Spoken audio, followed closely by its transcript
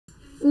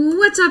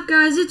What's up,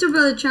 guys? It's your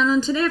brother channel,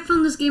 and today I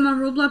found this game on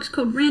Roblox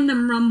called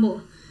Random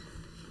Rumble.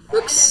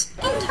 Looks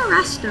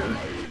interesting.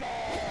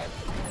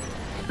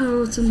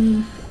 Oh, it's a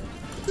meme.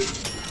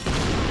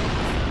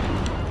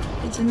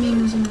 It's a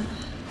meme, isn't it?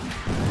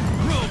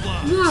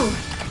 Whoa!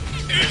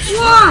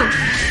 Whoa!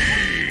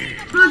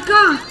 My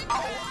God!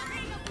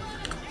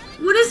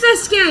 What is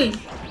this game?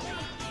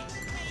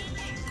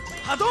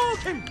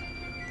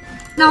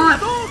 Now what?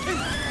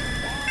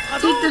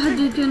 Take the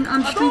Hadouken.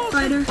 I'm Street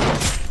Fighter.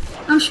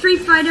 Street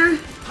Fighter.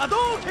 Oh,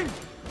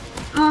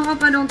 I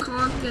hope I don't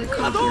get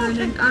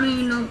copyrighted. I don't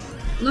even know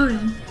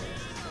loading.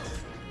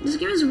 This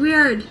game is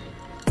weird.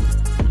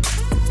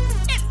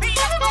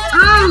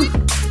 Oh!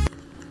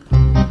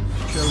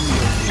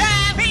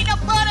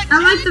 I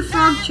like the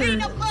frog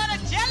chair.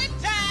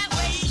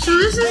 So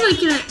this is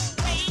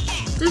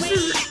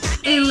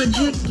a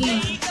legit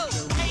game.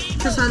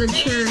 That's how the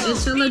chair is.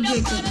 It's a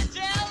legit game.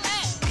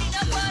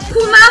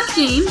 Cool math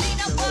game.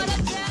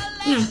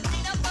 Yeah.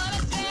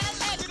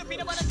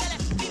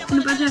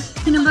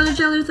 Peanut butter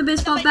jelly with a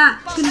baseball bat.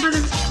 Peanut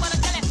butter.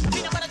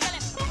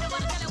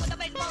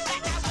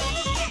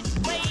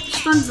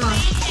 SpongeBob.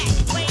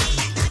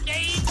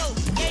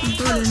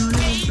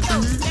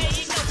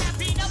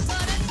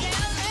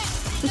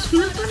 Is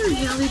peanut butter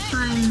jelly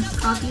time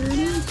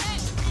copyrighted?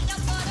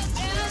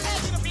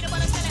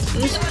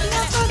 Is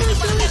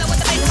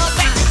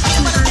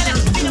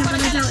peanut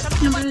butter jelly?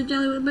 Peanut butter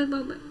jelly with a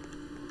baseball bat.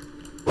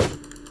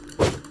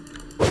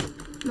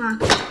 Wow.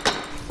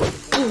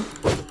 Oh.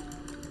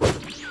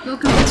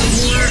 Welcome to the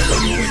war.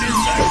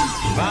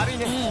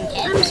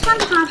 I'm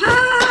SpongeBob. Ah!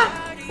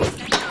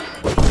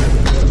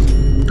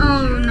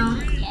 Oh no.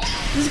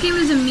 This game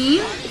is a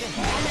meme?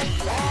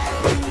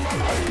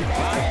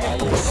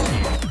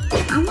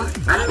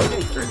 I don't know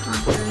if they're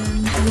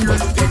confident, to be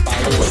honest.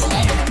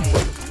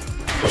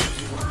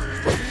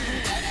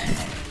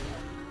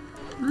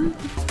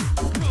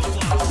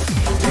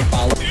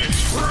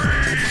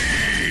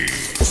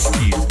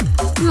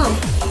 Whoa.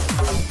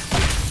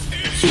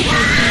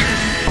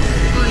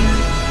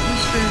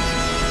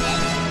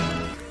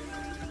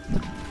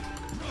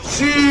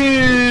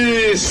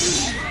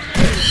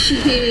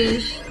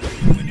 Sheesh.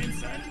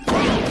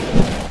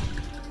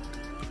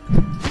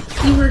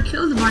 You were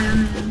killed by a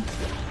man.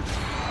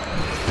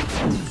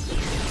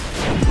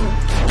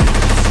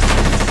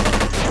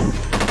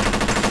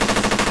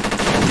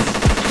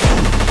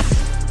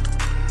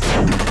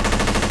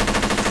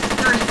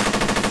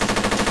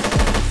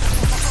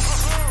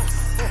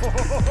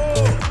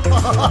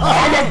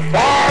 I'm a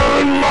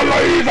foreign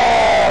believer!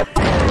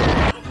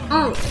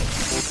 Oh.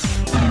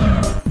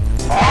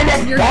 I'm a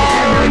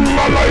foreign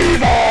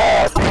believer!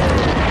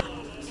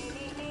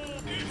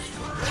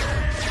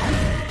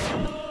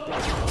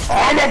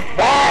 I'm a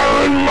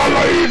foreign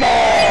believer!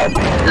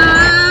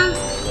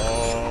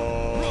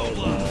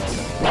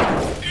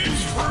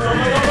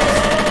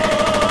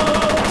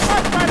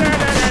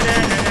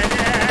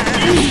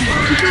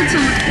 I killed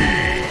someone.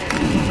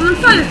 I'm on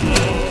fire!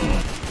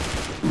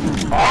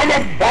 I'm a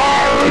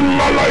foreign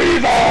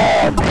believer!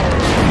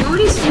 What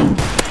is he?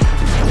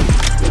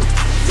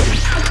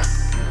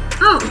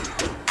 Oh!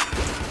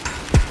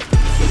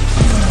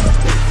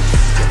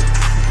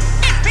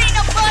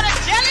 Peanut butter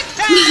jelly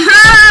time! Peanut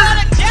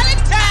butter jelly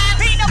time!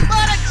 Peanut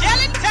butter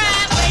jelly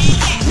time!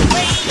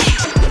 Wait.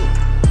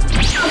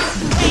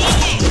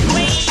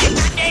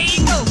 There you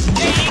go.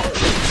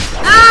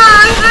 Ah,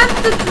 I have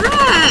the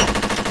threat!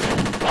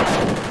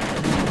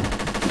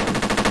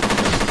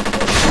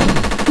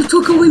 You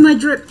took away my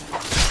drip.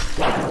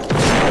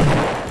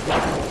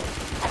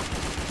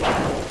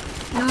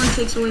 No one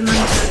takes away my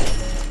drip.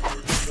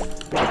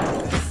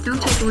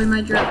 Don't take away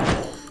my drip.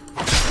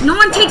 No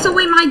one takes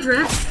away my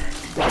drip.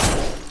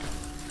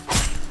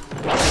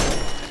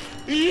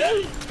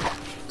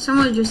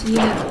 Someone just eat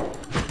it.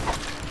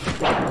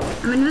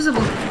 I'm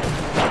invisible.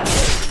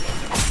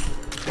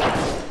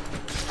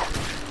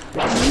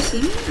 Did you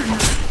see me or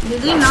not?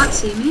 Did they not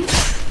see me? Is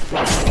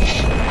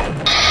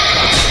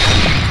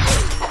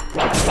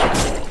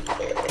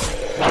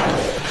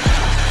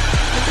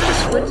that a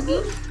Squid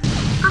Game?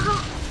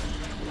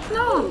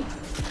 No!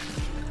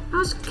 I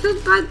was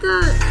killed by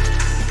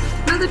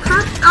the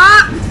crab.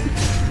 Ah!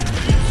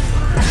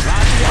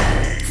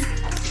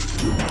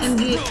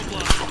 MG.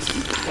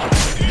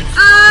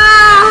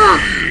 Ah!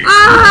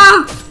 Ah!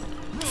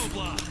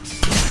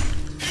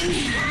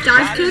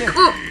 Dive kick?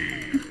 Oh!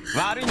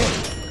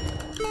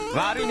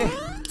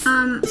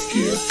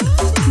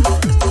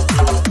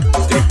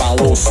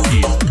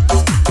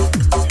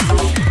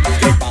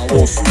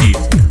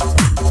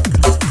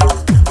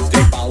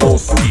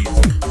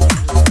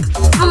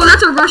 Oh,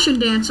 that's a Russian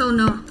dance. Oh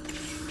no.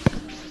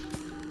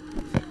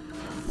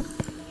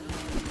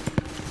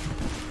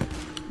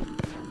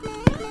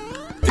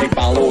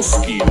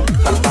 Полоски,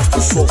 от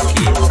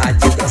тусовки,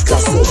 Adidas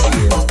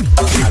кроссовки,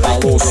 три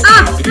полоски,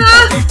 три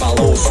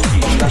полоски,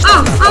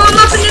 I'm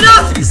opening it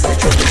up. три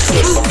зачетных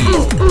соски,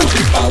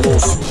 три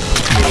полоски,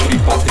 три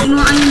по три. No, I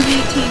am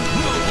beating.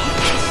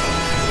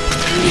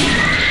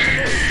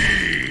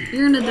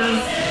 You're gonna die.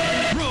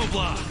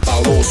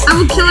 Полоски. I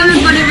will kill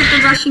everybody with the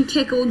Russian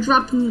kick. I will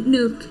drop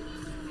nuke.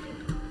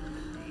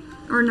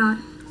 Or not.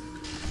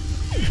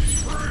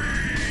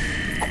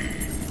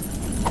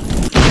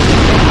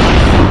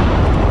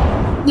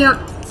 Yep.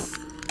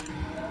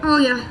 Oh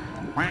yeah.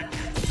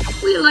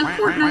 We like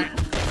Fortnite.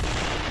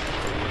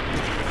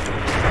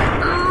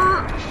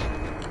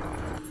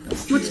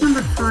 What's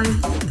number 5?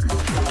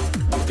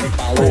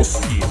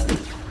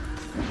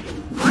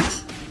 What?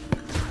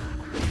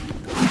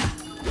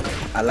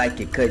 I like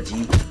it, cut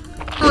G.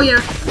 Oh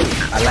yeah.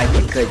 I like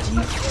it, cut G.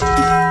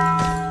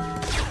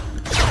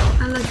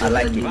 I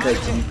like it,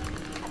 cut G.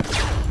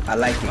 I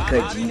like it,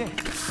 cut G.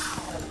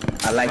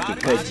 I like it,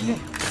 cut G.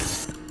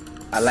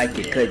 I like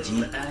it, cut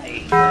G.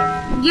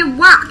 Get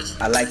whacked.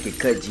 I like it,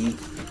 cut G.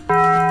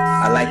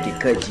 I like it,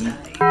 cut G.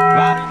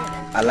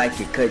 I like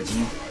it, cut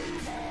G.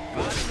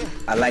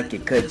 I like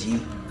it, cut G.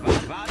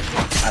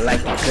 I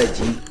like it, cut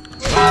G.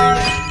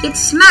 Get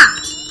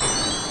smacked.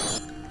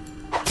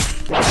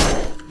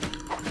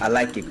 I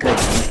like it, cut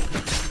G.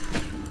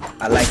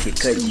 I like it,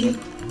 cut G.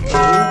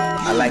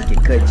 I like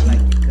it, cut G.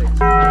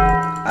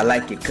 I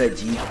like it, cut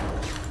G.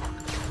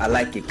 I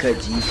like it, cut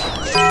G.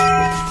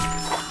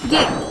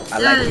 Get I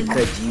like it,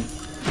 cut G.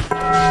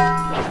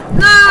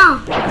 No!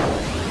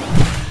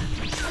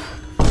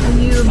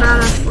 You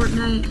bad at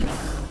Fortnite.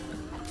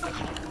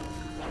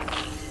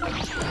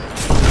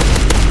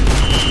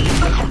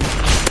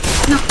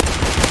 No.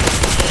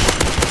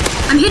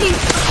 I'm hitting.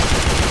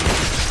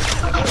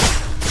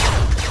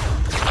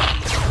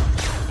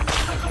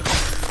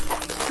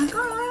 I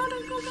got a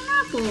golden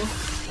apple.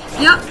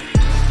 Yep.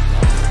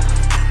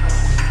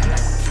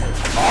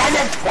 I'm a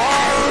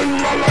fire in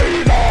my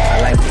laser.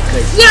 I like it,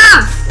 cut G. Yeah!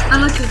 I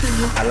like it,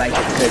 Kenji. I like it,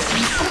 cut G.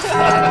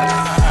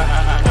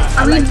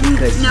 Are we like it,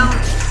 cut G. now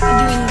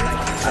doing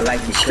I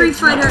like it, Street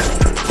cut G. Fighter I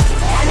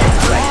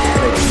like it,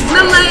 cut G.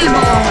 melee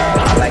ball?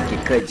 I like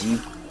it, cut G.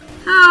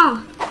 How?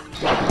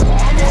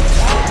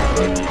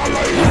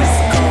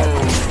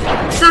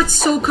 That's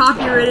so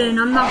copyrighted and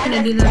I'm not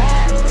gonna do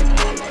that.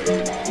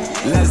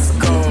 Let's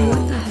go.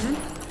 What the heck?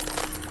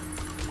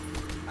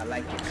 I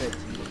like it, cut G.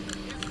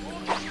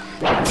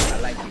 I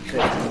like it,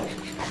 cut G.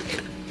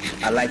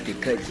 I like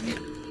it, cut G.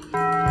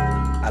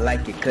 I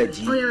like it, cut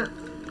G. Oh yeah.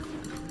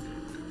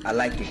 I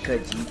like it,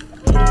 cut G.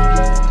 I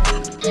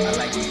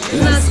like it, cut G.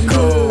 Let's go.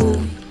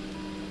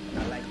 I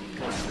like it,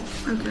 cut G.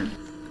 Okay.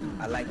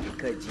 I like it,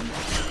 cut G.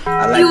 I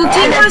like You will it,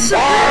 take my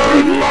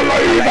supreme.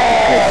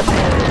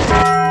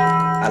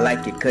 I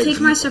like it, cut G.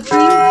 Take my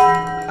supreme.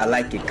 I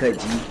like it, cut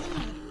G.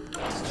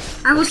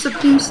 I will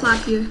supreme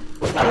slap you.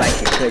 I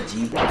like it, cut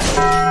G.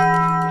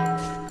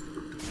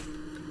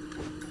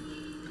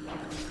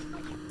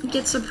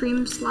 Get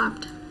supreme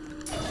slapped.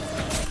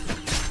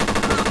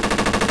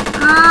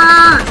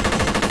 Ah!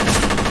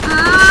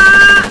 Ah!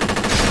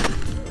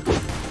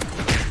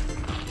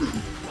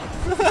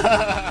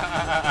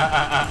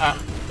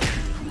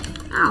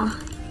 Ow.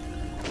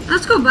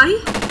 Let's go, buddy.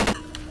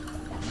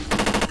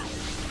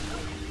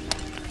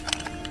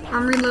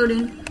 I'm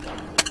reloading.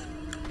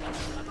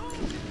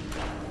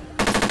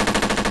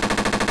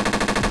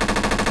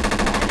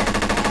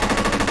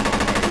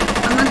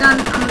 I'm a gun.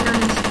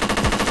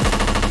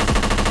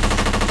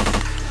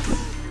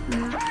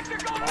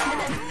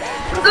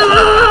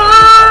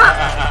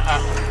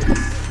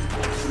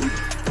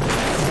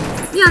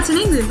 Yeah, it's an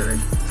angry bird.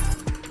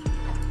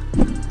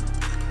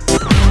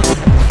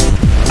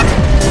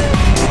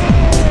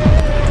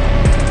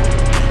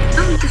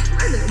 I'm just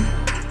murdered.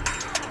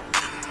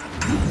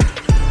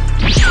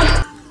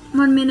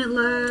 1 minute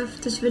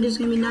left. This video's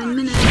gonna be 9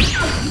 minutes.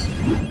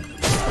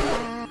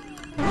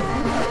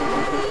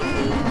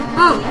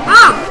 Oh!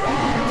 Oh!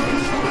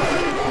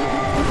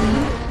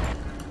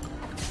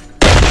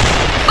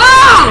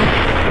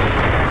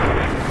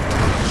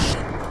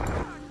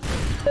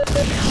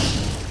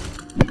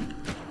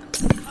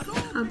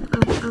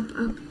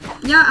 Up.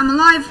 Yeah, I'm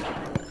alive.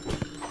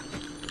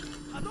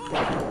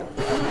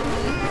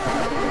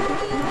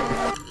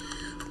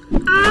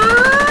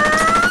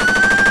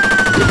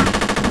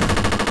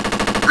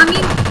 I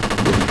mean,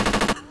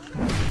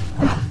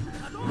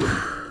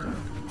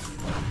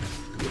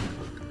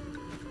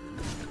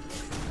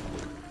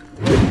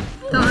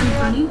 that was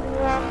funny.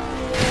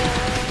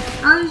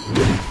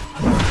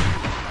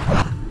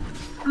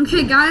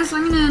 Okay, guys,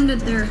 I'm gonna end it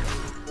there.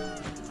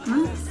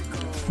 What?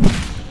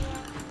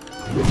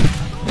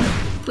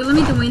 Wait, let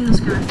me Dwayne this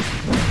guy.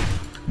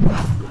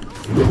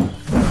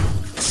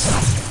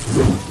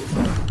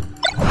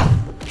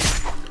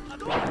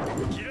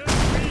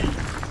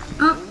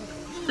 Oh,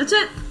 that's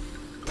it.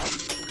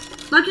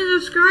 Like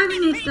and subscribe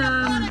and hit the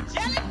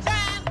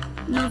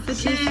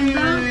notification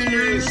bell to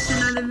never miss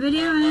another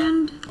video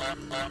and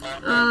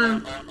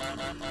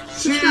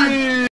subscribe.